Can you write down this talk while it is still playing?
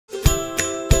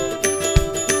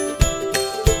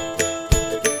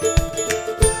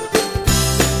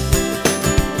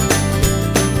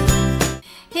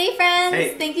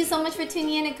for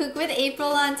tuning in to Cook with April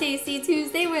on Tasty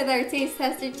Tuesday with our taste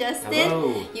tester, Justin.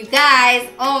 Hello. You guys,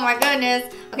 oh my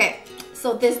goodness. Okay,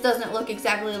 so this doesn't look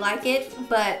exactly like it,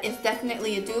 but it's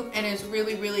definitely a dupe and it's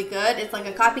really, really good. It's like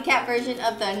a copycat version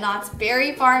of the Knotts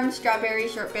Berry Farm Strawberry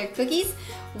Shortbread cookies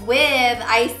with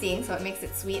icing, so it makes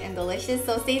it sweet and delicious.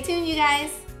 So stay tuned, you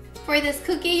guys. For this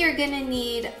cookie, you're gonna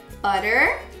need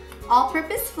butter,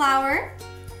 all-purpose flour,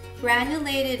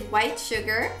 granulated white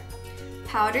sugar,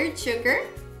 powdered sugar,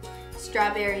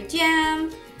 strawberry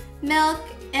jam, milk,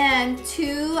 and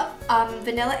 2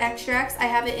 vanilla extracts. I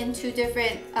have it in 2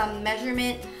 different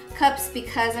measurement cups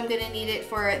because I'm gonna need it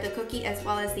for the cookie as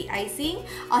well as the icing.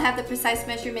 I'll have the precise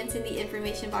measurements in the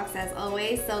information box as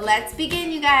always. So let's begin,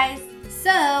 you guys.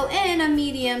 So in a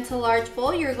medium to large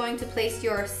bowl, you're going to place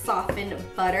your softened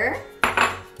butter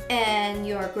and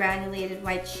your granulated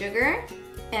white sugar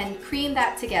and cream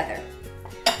that together.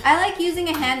 I like using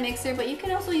a hand mixer, but you can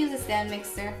also use a stand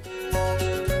mixer.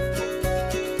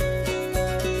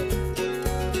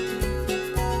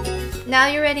 Now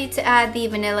you're ready to add the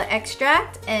vanilla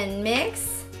extract and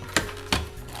mix.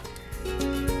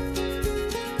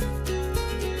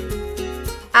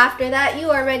 After that, you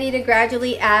are ready to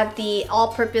gradually add the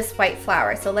all-purpose white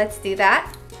flour. So let's do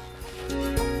that.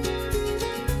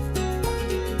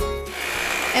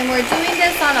 And we're doing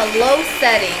this on a low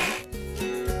setting.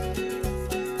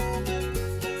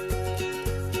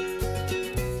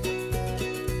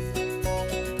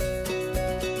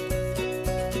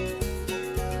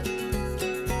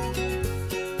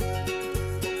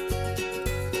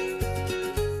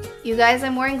 You guys,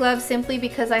 I'm wearing gloves simply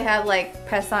because I have like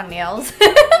press-on nails.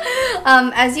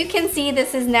 As you can see,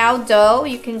 this is now dough.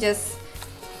 You can just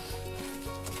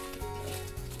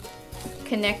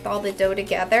connect all the dough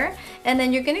together. And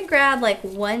then you're gonna grab like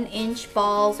 1-inch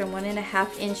balls or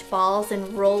 1.5-inch balls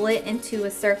and roll it into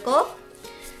a circle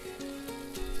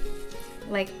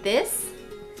like this.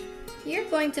 You're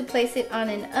going to place it on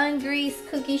an ungreased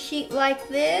cookie sheet like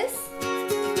this.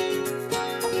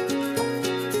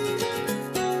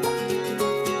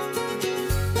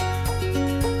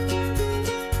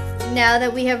 Now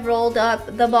that we have rolled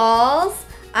up the balls,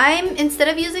 instead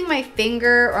of using my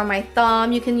finger or my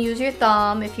thumb, you can use your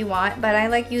thumb if you want, but I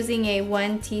like using a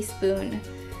 1 teaspoon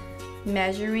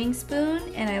measuring spoon,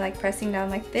 and I like pressing down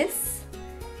like this.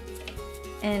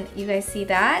 And you guys see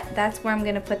that? That's where I'm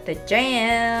gonna put the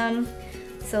jam.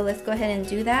 So let's go ahead and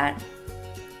do that.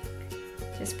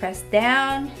 Just press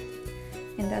down,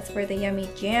 and that's where the yummy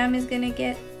jam is gonna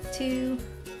get to.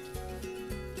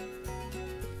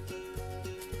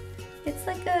 It's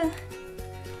like a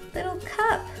little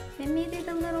cup. I made it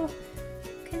a little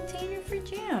container for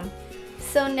jam.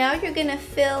 So now you're gonna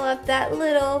fill up that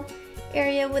little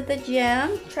area with the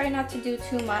jam. Try not to do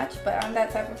too much, but I'm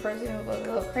that type of person who goes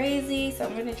a little crazy, so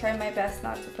I'm gonna try my best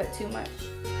not to put too much.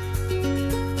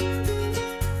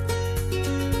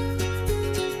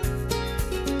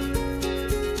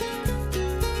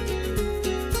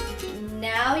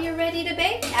 Now you're ready to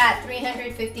bake at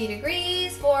 350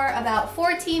 degrees for about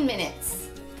 14 minutes.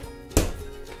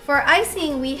 For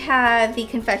icing, we have the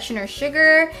confectioner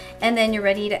sugar, and then you're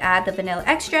ready to add the vanilla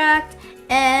extract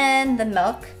and the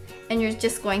milk, and you're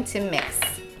just going to mix.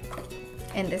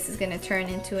 And this is gonna turn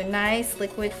into a nice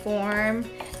liquid form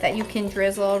that you can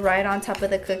drizzle right on top of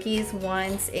the cookies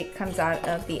once it comes out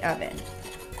of the oven.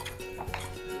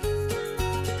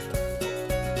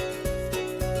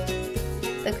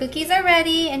 The cookies are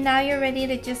ready, and now you're ready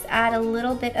to just add a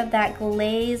little bit of that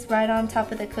glaze right on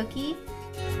top of the cookie.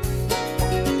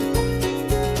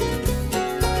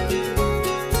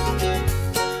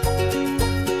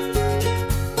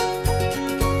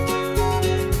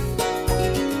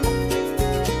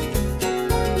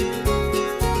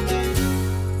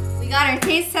 We got our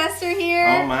taste tester here.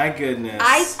 Oh my goodness.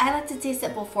 I like to taste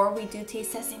it before we do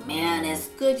taste testing. Man, it's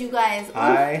good, you guys. Ooh.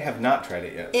 I have not tried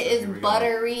it yet. It is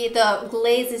buttery. The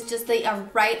glaze is just the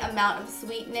right amount of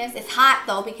sweetness. It's hot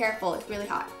though, be careful. It's really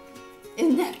hot.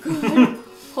 Isn't that good?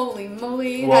 Holy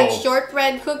moly. Whoa. That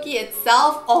shortbread cookie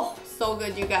itself, oh, so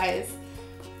good, you guys.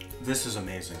 This is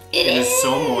amazing. It is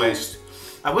so moist.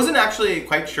 I wasn't actually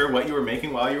quite sure what you were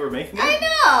making while you were making it. I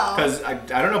know. Because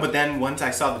I don't know, but then once I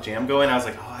saw the jam go in, I was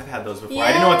like, oh, I've had those before. Yeah, I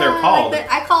didn't know what they're called.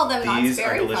 Like I call them Knotts These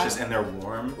Berry are delicious, Farm. and they're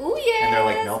warm. Ooh, yeah. And they're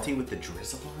like melty with the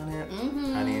drizzle on it.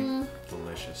 Honey,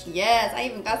 delicious. Yes, I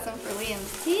even got some for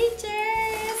Liam's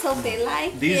teachers. Hope they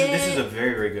like it. This is a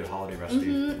very, very good holiday recipe.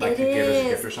 Like to give as a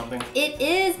gift or something. It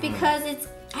is because it's,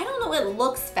 I don't know, it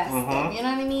looks festive. You know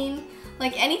what I mean?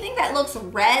 Like anything that looks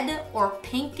red or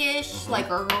pinkish,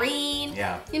 like or green.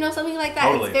 Yeah. You know, something like that.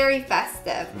 Totally. It's very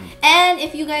festive. And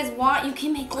if you guys want, you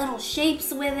can make little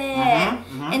shapes with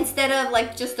it instead of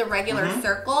like just a regular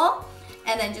circle.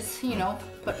 And then just, you know,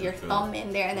 put your thumb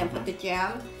in there and then put the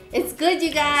jam. It's good,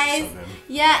 you guys. So good.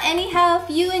 Yeah, anyhow,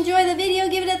 if you enjoy the video,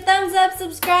 give it a thumbs up,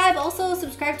 subscribe. Also,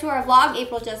 subscribe to our vlog,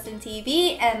 April Justin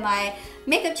TV, and my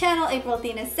makeup channel, April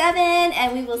Athena 7.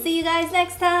 And we will see you guys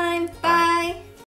next time. Bye.